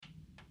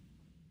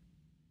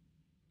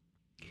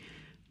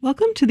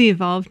Welcome to the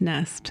Evolved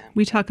Nest.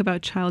 We talk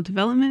about child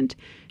development,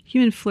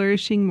 human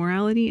flourishing,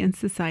 morality, and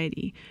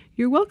society.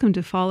 You're welcome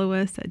to follow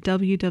us at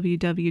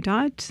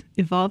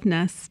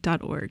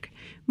www.evolvednest.org.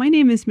 My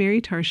name is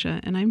Mary Darcia,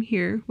 and I'm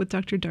here with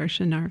Dr.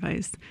 Darcia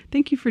Narvaez.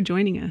 Thank you for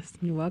joining us.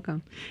 You're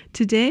welcome.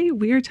 Today,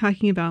 we are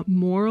talking about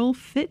moral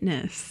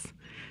fitness.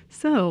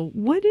 So,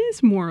 what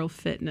is moral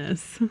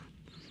fitness?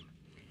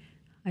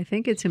 I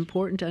think it's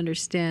important to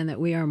understand that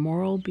we are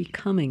moral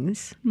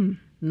becomings,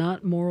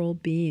 not moral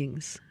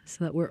beings,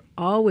 so that we're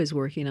always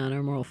working on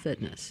our moral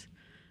fitness.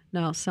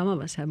 Now, some of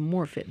us have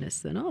more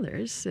fitness than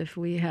others. If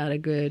we had a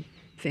good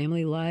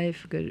family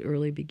life, good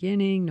early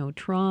beginning, no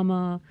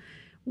trauma,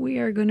 we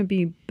are going to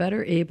be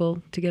better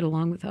able to get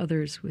along with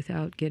others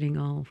without getting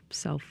all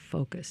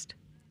self-focused.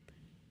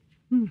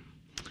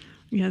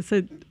 Yes,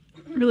 I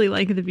really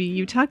like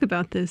you talk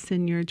about this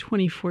in your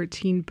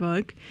 2014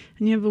 book,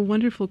 and you have a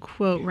wonderful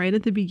quote right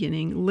at the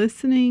beginning: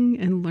 listening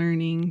and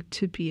learning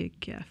to be a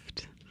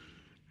gift.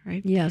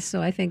 Right? Yeah,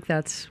 so I think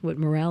that's what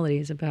morality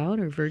is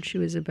about, or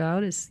virtue is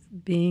about, is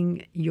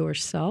being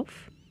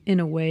yourself in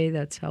a way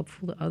that's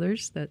helpful to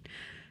others, that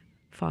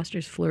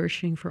fosters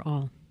flourishing for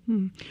all.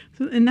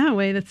 So in that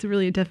way, that's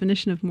really a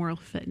definition of moral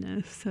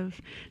fitness, of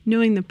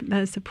knowing that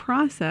it's a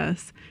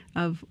process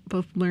of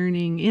both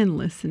learning and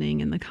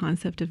listening, and the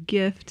concept of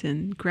gift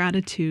and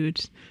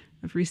gratitude,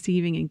 of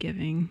receiving and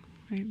giving.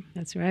 Right?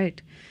 That's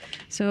right.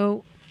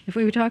 So if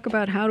we talk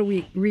about how do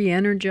we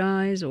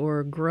re-energize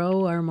or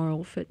grow our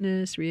moral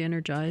fitness,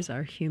 re-energize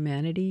our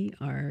humanity,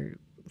 our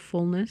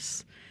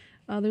fullness,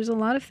 there's a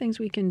lot of things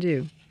we can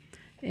do.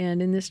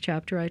 And in this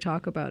chapter, I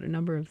talk about a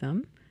number of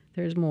them.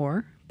 There's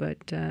more,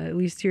 but at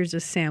least here's a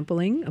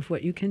sampling of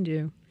what you can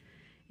do.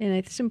 And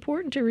it's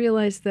important to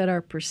realize that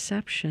our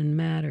perception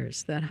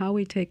matters, that how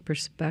we take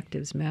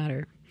perspectives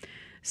matter.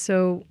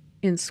 So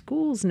in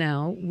schools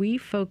now, we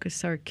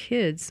focus our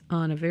kids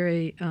on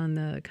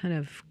the kind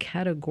of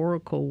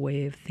categorical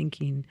way of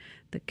thinking,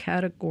 the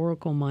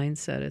categorical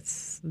mindset.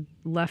 It's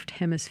left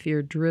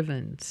hemisphere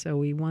driven. So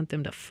we want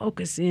them to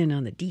focus in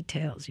on the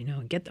details,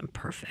 and get them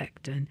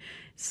perfect. And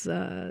it's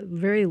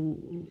very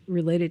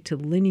related to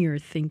linear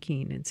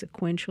thinking and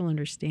sequential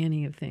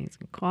understanding of things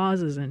and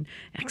causes and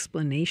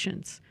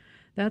explanations.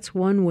 That's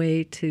one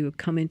way to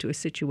come into a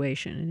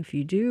situation. And if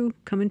you do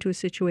come into a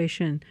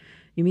situation,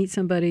 you meet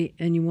somebody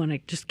and you want to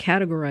just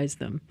categorize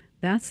them,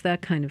 that's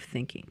that kind of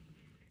thinking.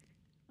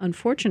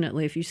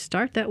 Unfortunately, if you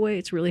start that way,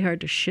 it's really hard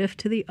to shift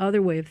to the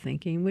other way of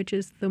thinking, which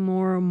is the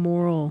more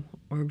moral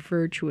or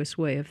virtuous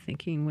way of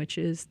thinking, which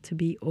is to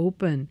be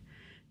open,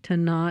 to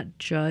not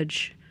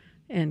judge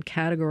and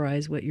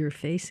categorize what you're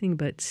facing,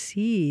 but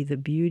see the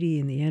beauty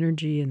and the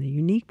energy and the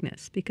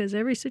uniqueness, because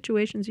every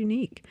situation's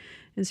unique.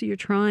 And so you're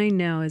trying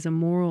now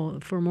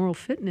for moral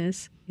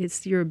fitness,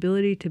 it's your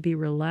ability to be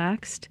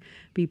relaxed,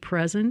 be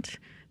present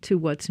to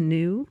what's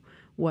new,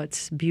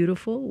 what's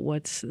beautiful,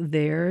 what's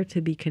there to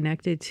be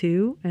connected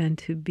to, and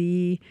to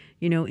be,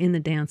 in the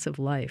dance of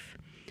life.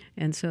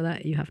 And so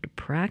that you have to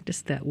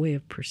practice that way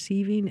of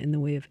perceiving and the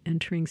way of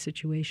entering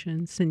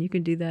situations. And you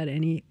can do that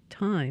any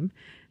time.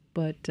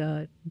 But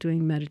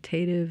doing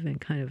meditative and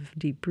kind of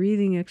deep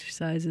breathing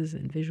exercises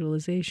and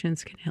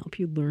visualizations can help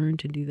you learn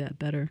to do that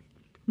better.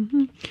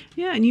 Mm-hmm.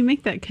 Yeah, and you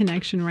make that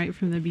connection right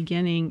from the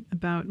beginning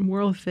about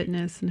moral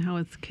fitness and how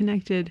it's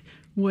connected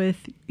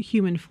with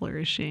human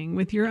flourishing,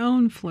 with your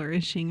own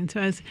flourishing. And so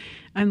as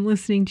I'm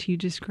listening to you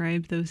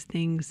describe those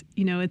things,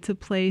 it's a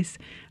place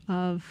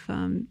of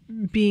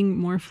being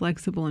more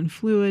flexible and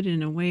fluid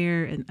and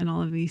aware and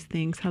all of these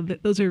things, how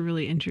those are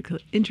really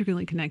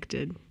intricately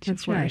connected to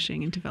That's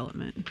flourishing right. and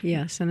development.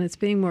 Yes, and it's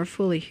being more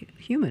fully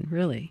human,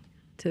 really,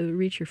 to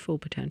reach your full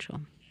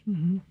potential.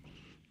 Mm-hmm.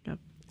 Yep,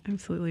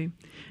 absolutely.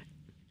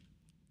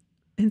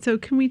 And so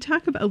can we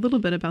talk a little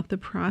bit about the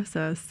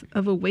process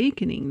of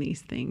awakening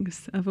these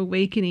things, of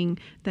awakening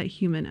that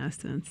human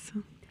essence?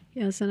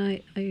 Yes, and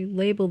I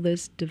label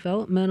this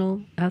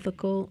developmental,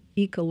 ethical,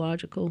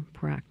 ecological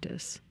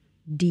practice.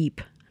 DEEP.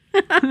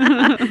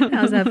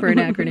 How's that for an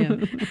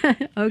acronym?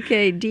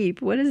 Okay,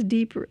 DEEP. What does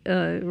DEEP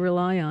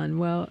rely on?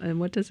 Well, and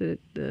what does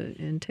it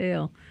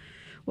entail?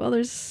 Well,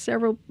 there's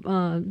several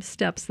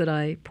steps that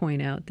I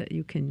point out that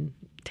you can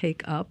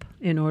take up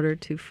in order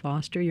to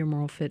foster your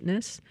moral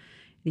fitness.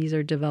 These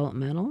are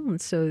developmental, and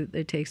so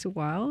it takes a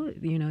while.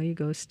 You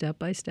go step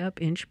by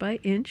step, inch by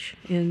inch,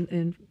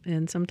 and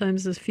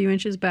sometimes a few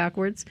inches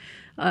backwards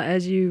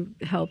as you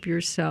help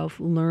yourself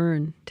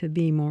learn to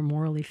be more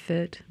morally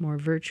fit, more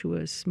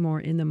virtuous, more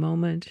in the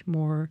moment,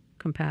 more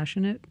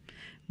compassionate,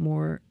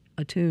 more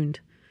attuned.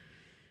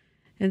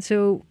 And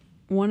so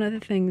one of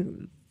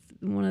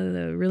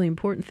the really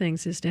important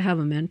things is to have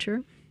a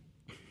mentor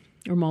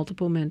or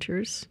multiple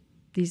mentors.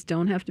 These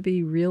don't have to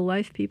be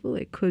real-life people.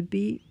 It could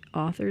be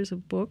authors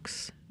of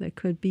books. That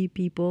could be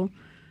people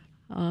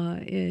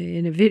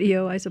in a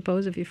video, I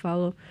suppose, if you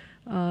follow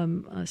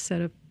a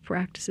set of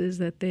practices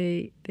that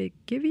they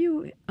give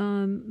you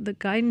the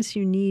guidance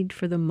you need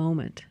for the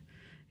moment.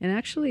 And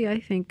actually, I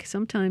think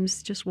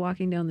sometimes just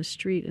walking down the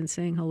street and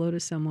saying hello to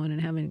someone and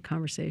having a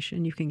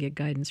conversation, you can get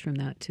guidance from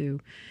that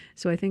too.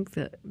 So I think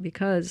that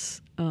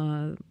because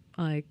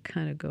I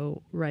kind of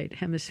go right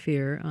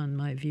hemisphere on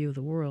my view of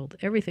the world,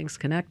 everything's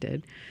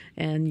connected,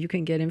 and you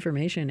can get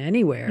information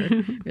anywhere,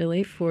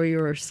 really, for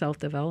your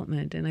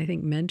self-development. And I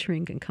think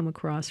mentoring can come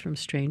across from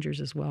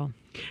strangers as well.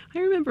 I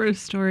remember a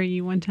story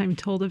you one time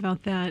told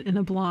about that in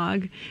a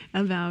blog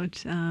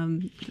about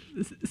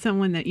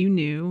someone that you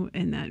knew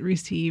and that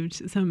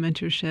received some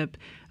mentorship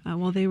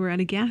while they were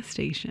at a gas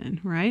station,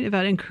 right?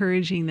 About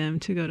encouraging them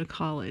to go to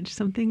college,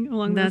 something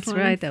along those lines. That's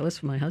right. That was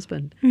for my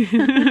husband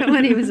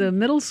when he was a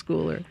middle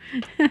schooler.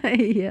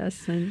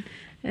 Yes,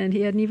 and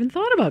he hadn't even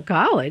thought about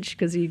college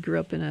because he grew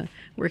up in a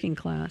working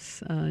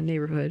class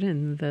neighborhood,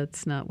 and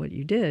that's not what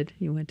you did.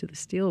 You went to the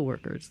steel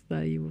workers.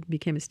 You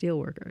became a steel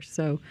worker.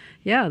 So,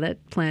 yeah,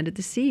 that planted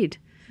the seed.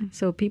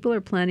 So people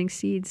are planting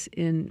seeds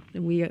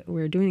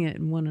we're doing it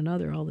in one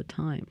another all the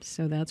time.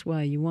 So that's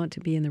why you want to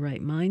be in the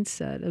right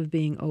mindset of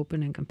being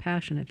open and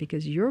compassionate,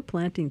 because you're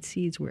planting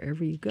seeds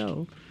wherever you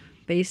go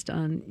based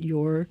on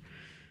your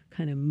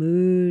kind of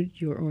mood,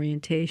 your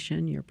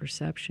orientation, your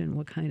perception,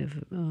 what kind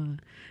of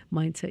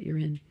mindset you're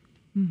in.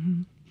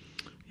 Mm-hmm.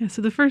 Yeah,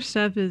 so the first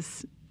step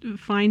is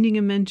finding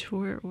a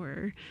mentor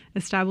or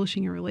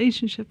establishing a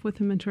relationship with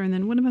a mentor. And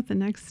then what about the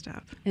next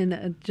step?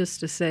 And just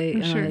to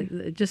say, sure.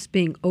 Just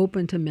being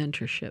open to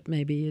mentorship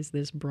maybe is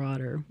this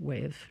broader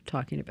way of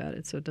talking about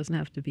it. So it doesn't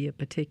have to be a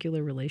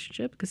particular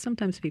relationship, because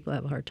sometimes people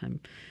have a hard time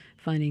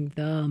finding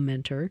the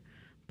mentor,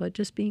 but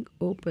just being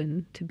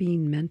open to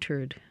being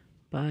mentored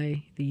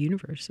by the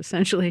universe,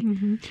 essentially.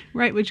 Mm-hmm.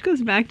 Right, which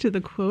goes back to the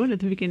quote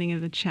at the beginning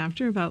of the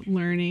chapter about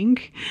learning,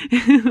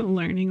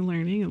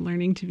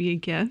 learning to be a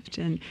gift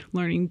and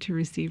learning to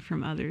receive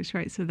from others,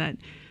 right? So that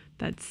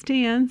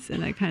stance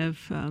and that kind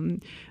of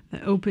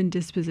that open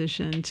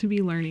disposition to be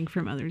learning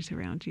from others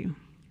around you.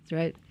 That's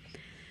right.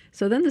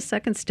 So then the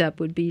second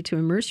step would be to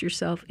immerse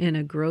yourself in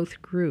a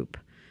growth group,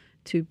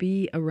 to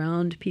be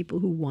around people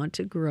who want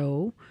to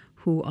grow,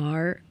 who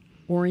are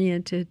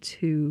oriented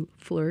to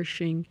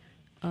flourishing,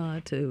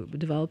 to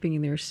developing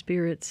their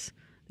spirits,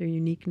 their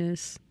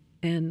uniqueness,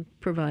 and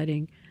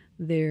providing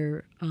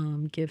their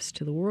gifts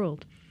to the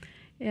world.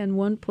 And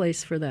one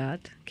place for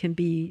that can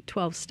be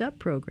 12-step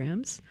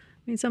programs. I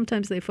mean,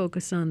 sometimes they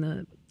focus on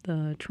the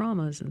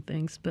traumas and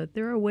things, but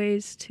there are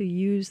ways to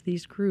use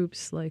these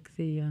groups like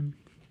there's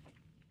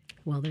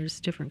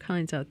different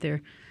kinds out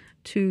there,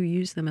 to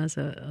use them as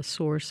a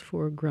source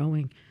for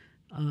growing,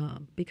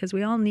 because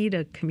we all need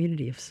a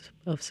community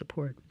of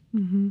support.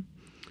 Mm-hmm.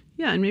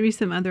 Yeah, and maybe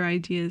some other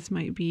ideas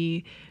might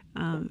be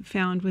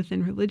found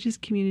within religious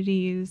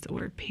communities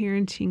or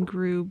parenting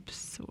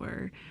groups,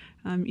 or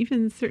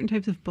even certain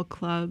types of book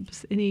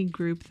clubs, any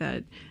group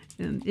that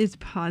is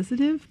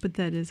positive, but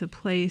that is a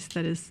place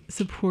that is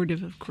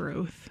supportive of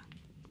growth.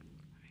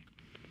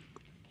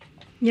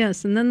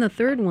 Yes, and then the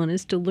third one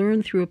is to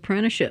learn through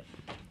apprenticeship.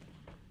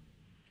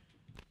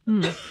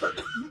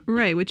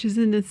 Right, which is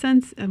in the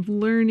sense of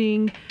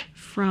learning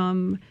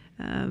from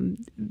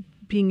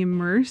being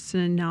immersed in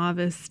a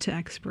novice to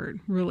expert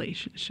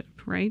relationship,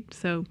 right?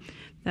 So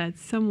that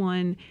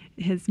someone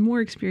has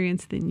more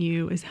experience than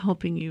you is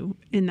helping you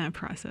in that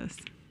process.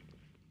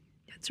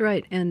 That's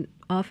right. And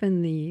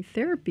often the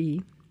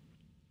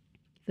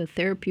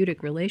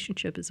therapeutic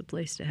relationship is a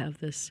place to have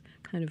this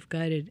kind of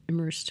guided,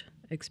 immersed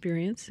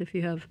experience. If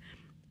you have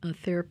a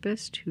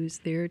therapist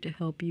who's there to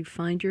help you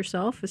find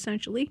yourself,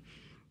 essentially,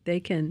 they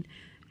can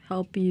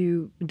help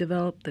you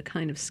develop the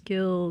kind of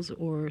skills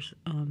or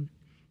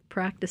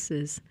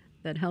practices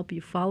that help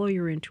you follow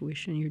your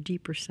intuition, your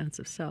deeper sense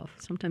of self.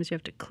 Sometimes you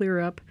have to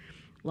clear up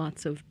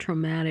lots of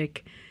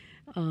traumatic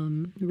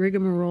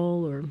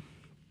rigmarole or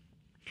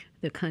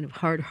the kind of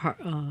hard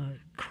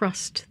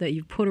crust that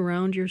you put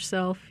around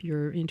yourself,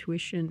 your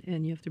intuition,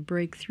 and you have to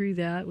break through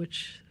that,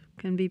 which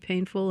can be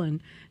painful and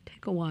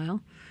take a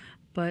while.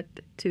 But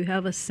to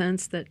have a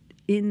sense that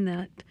in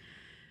that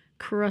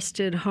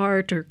crusted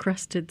heart or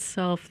crusted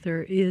self,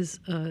 there is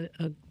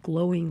a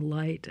glowing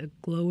light, a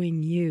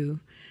glowing you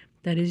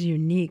that is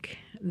unique,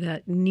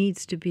 that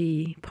needs to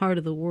be part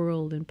of the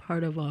world and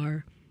part of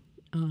our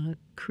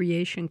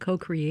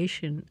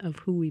co-creation of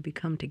who we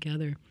become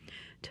together.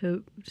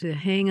 To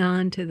hang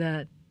on to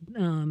that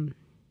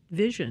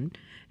vision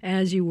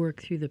as you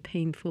work through the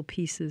painful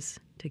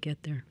pieces to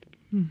get there.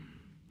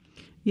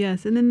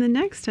 Yes, and then the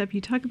next step, you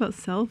talk about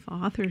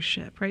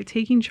self-authorship, right?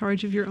 Taking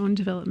charge of your own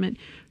development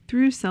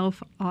through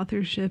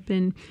self-authorship.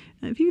 And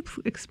if you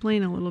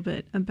explain a little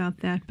bit about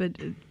that, but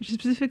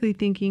specifically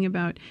thinking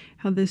about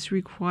how this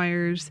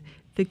requires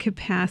the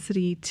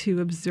capacity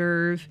to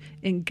observe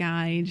and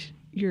guide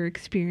your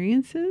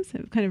experiences,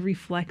 kind of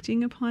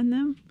reflecting upon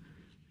them.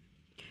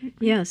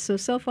 Yeah, so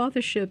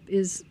self-authorship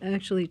is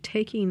actually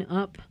taking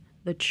up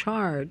the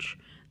charge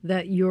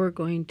that you're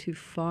going to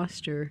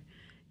foster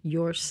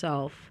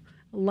yourself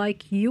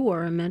like you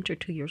are a mentor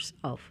to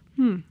yourself.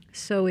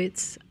 So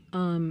it's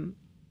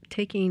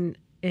taking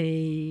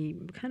a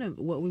kind of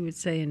what we would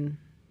say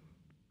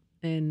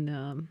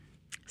in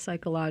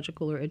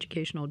psychological or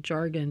educational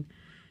jargon,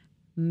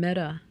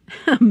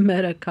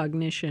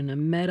 metacognition, a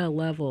meta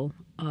level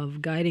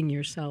of guiding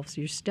yourself.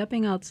 So you're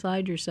stepping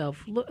outside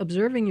yourself,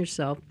 observing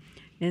yourself,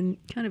 and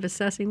kind of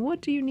assessing,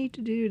 what do you need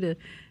to do to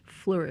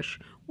flourish?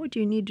 What do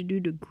you need to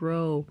do to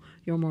grow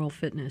your moral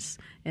fitness?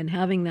 And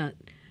having that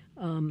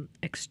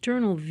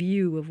external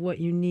view of what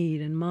you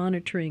need, and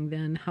monitoring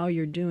then how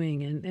you're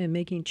doing, and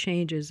making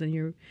changes in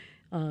your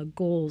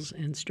goals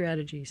and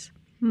strategies.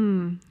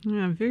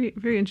 Yeah, very,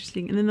 very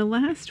interesting. And then the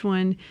last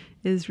one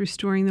is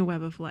restoring the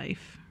web of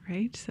life,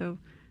 right? So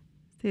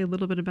say a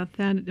little bit about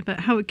that,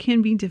 about how it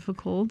can be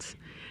difficult.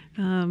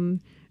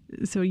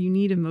 So you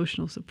need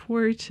emotional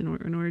support in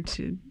order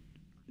to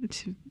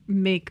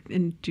make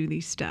and do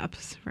these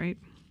steps, right?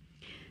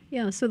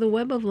 Yeah, so the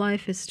web of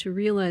life is to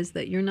realize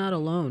that you're not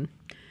alone.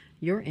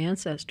 Your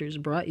ancestors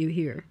brought you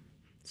here.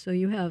 So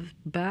you have,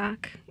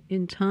 back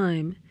in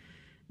time,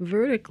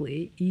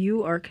 vertically,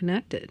 you are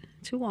connected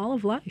to all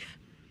of life.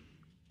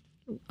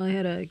 I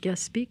had a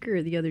guest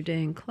speaker the other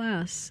day in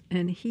class,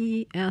 and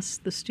he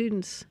asked the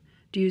students,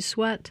 do you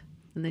sweat?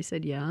 And they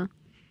said, yeah.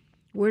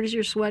 Where does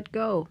your sweat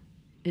go?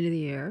 Into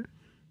the air.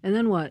 And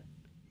then what?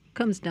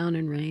 Comes down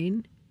in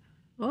rain.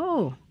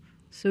 Oh,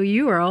 so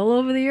you are all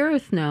over the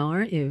earth now,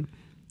 aren't you?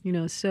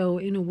 So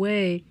in a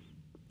way,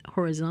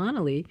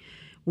 horizontally,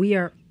 we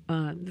are,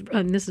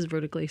 and this is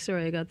vertically,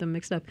 sorry, I got them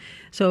mixed up.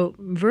 So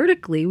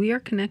vertically, we are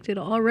connected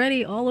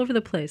already all over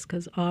the place,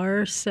 because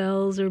our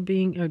cells are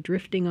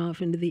drifting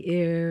off into the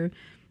air.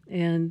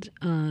 And,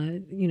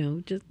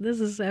 just this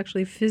is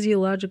actually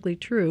physiologically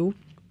true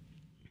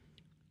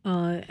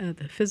at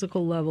the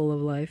physical level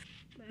of life,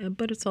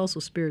 but it's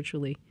also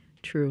spiritually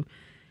true.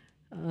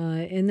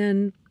 And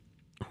then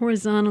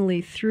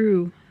horizontally,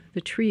 through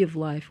the tree of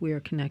life, we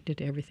are connected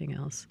to everything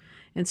else.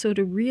 And so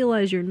to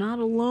realize you're not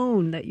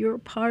alone, that you're a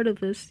part of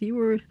this, you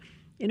were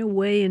in a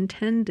way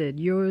intended.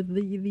 You're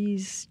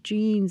these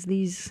genes,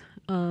 these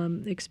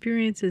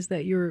experiences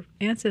that your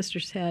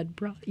ancestors had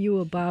brought you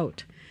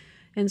about.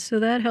 And so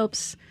that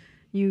helps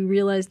you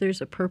realize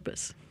there's a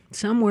purpose.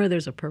 Somewhere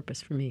there's a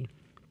purpose for me.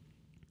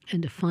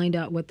 And to find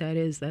out what that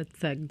is, that's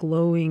that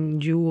glowing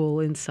jewel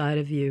inside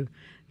of you,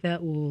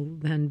 that will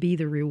then be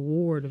the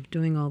reward of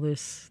doing all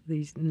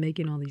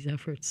making all these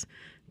efforts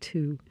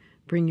to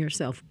bring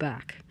yourself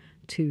back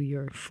to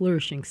your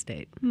flourishing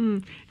state.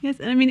 Yes,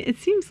 I mean, it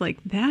seems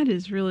like that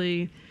is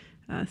really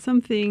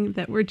something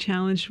that we're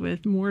challenged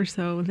with more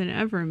so than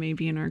ever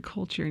maybe in our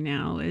culture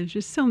now, is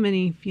just so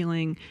many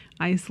feeling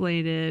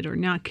isolated or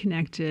not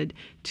connected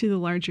to the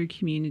larger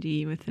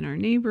community within our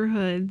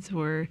neighborhoods,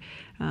 or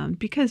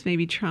because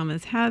maybe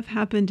traumas have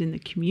happened in the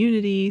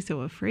community,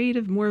 so afraid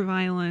of more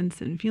violence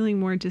and feeling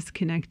more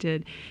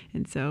disconnected.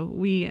 And so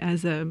we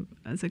as a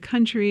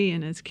country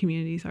and as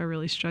communities are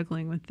really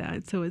struggling with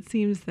that. So it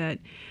seems that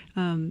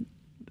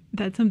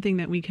that's something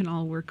that we can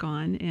all work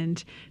on,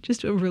 and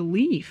just a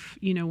relief,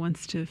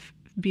 wants to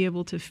be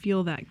able to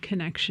feel that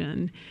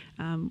connection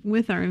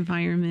with our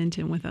environment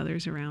and with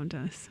others around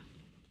us.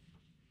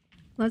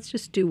 Let's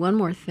just do one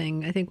more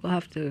thing. I think we'll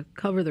have to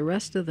cover the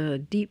rest of the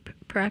deep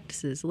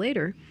practices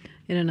later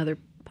in another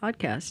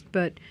podcast,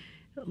 but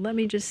let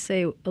me just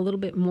say a little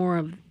bit more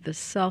of the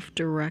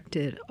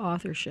self-directed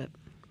authorship.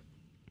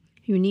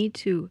 You need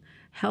to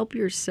help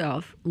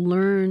yourself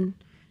learn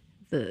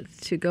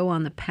to go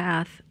on the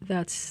path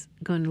that's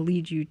going to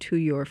lead you to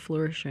your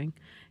flourishing.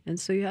 And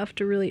so you have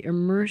to really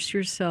immerse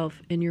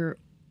yourself in your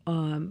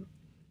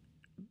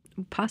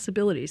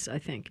possibilities, I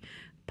think.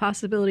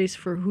 Possibilities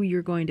for who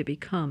you're going to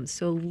become.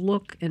 So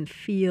look and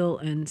feel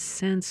and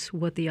sense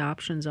what the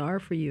options are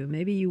for you.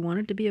 Maybe you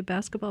wanted to be a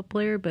basketball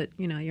player, but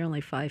you're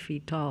only 5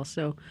 feet tall.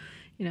 So,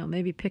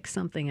 maybe pick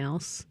something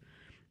else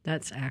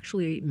that's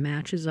actually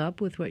matches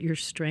up with what your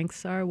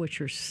strengths are, what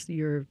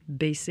your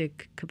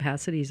basic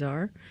capacities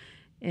are.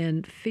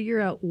 And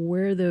figure out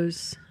where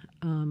those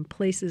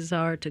places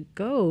are to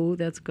go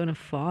that's going to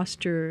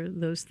foster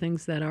those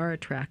things that are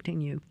attracting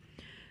you.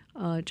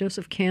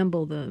 Joseph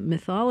Campbell, the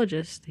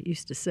mythologist,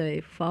 used to say,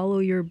 follow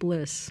your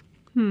bliss.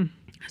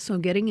 So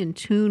getting in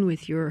tune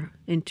with your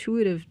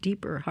intuitive,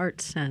 deeper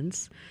heart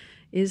sense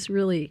is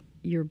really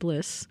your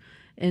bliss.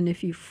 And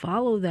if you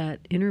follow that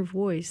inner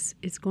voice,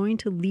 it's going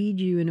to lead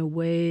you in a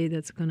way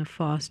that's going to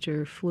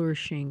foster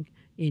flourishing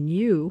in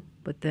you,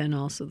 but then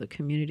also the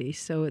community.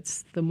 So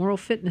it's the moral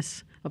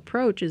fitness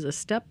approach is a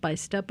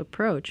step-by-step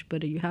approach,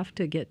 but you have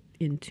to get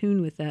in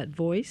tune with that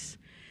voice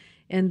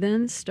and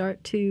then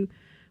start to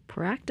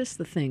practice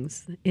the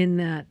things in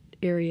that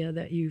area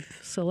that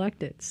you've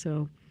selected.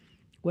 So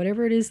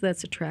whatever it is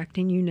that's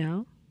attracting you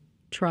now,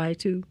 try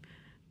to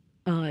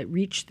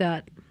reach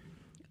that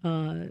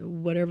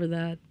whatever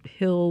that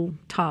hill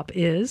top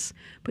is,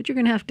 but you're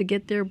going to have to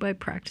get there by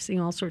practicing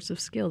all sorts of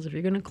skills. If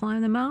you're going to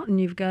climb the mountain,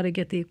 you've got to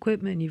get the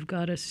equipment, you've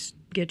got to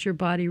get your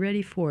body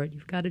ready for it,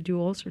 you've got to do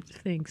all sorts of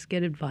things,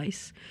 get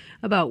advice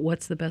about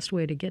what's the best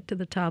way to get to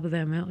the top of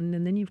that mountain,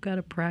 and then you've got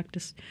to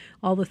practice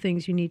all the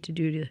things you need to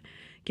do to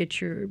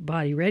get your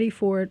body ready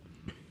for it,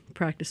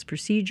 practice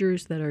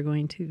procedures that are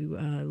going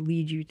to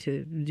lead you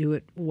to do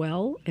it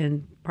well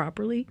and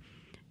properly.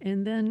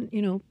 and then,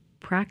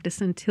 practice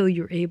until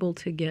you're able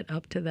to get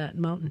up to that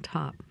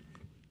mountaintop.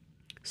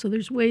 So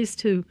there's ways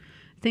to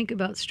think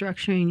about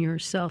structuring your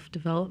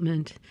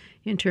self-development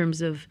in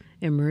terms of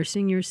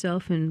immersing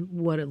yourself in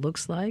what it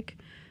looks like,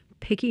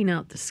 picking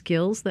out the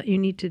skills that you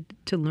need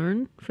to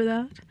learn for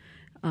that,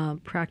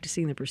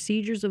 practicing the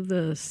procedures of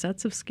the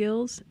sets of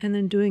skills, and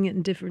then doing it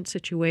in different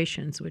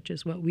situations, which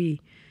is what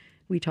we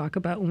talk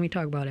about when we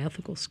talk about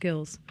ethical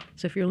skills.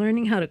 So if you're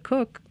learning how to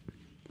cook,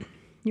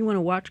 you want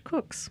to watch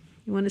cooks.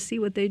 You want to see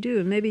what they do.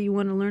 And maybe you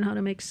want to learn how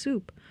to make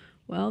soup.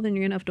 Well, then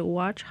you're going to have to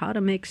watch how to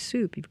make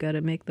soup. You've got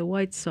to make the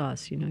white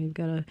sauce. You've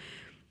got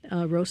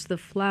to roast the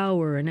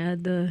flour and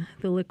add the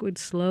liquid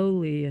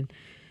slowly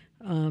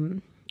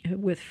and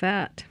with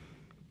fat.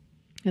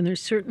 And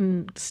there's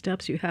certain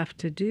steps you have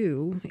to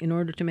do in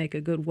order to make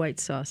a good white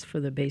sauce for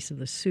the base of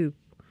the soup.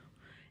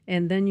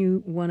 And then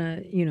you want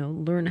to,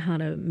 learn how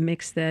to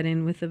mix that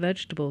in with the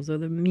vegetables or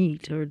the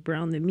meat or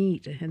brown the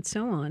meat and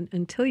so on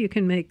until you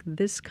can make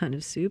this kind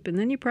of soup. And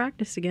then you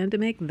practice again to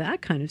make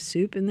that kind of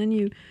soup. And then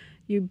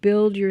you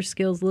build your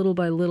skills little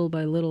by little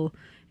by little,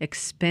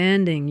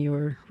 expanding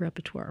your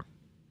repertoire.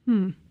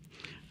 Oh,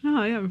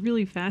 yeah,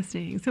 really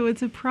fascinating. So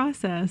it's a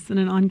process and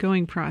an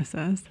ongoing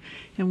process,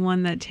 and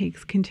one that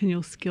takes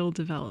continual skill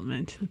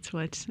development. That's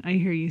what I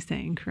hear you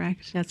saying,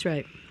 correct? That's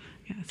right.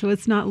 Yeah, so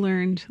it's not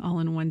learned all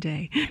in one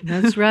day.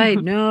 That's right.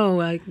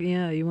 No,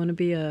 you want to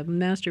be a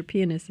master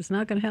pianist. It's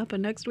not going to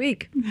happen next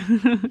week.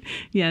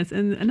 Yes,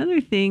 and another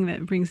thing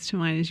that brings to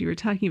mind is you were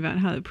talking about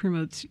how it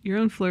promotes your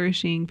own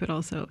flourishing, but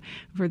also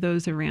for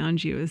those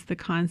around you, is the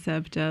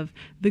concept of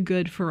the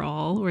good for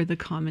all, or the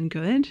common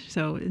good.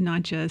 So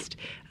not just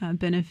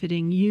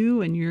benefiting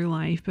you and your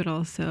life, but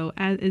also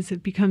as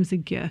it becomes a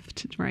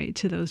gift, right,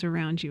 to those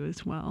around you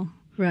as well.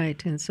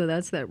 Right, and so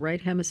that's that right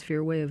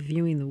hemisphere way of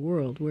viewing the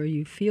world, where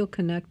you feel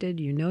connected,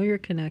 you know you're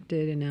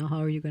connected, and now how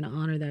are you going to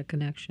honor that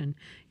connection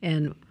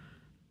and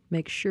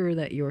make sure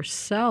that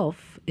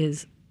yourself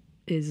is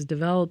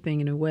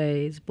developing in a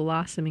way, is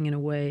blossoming in a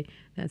way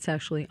that's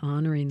actually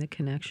honoring the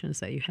connections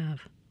that you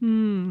have.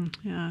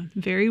 Yeah,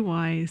 very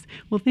wise.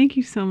 Well, thank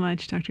you so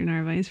much, Dr.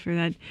 Narvaez, for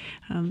that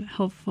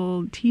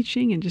helpful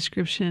teaching and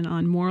description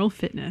on moral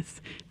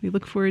fitness. We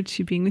look forward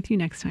to being with you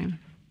next time.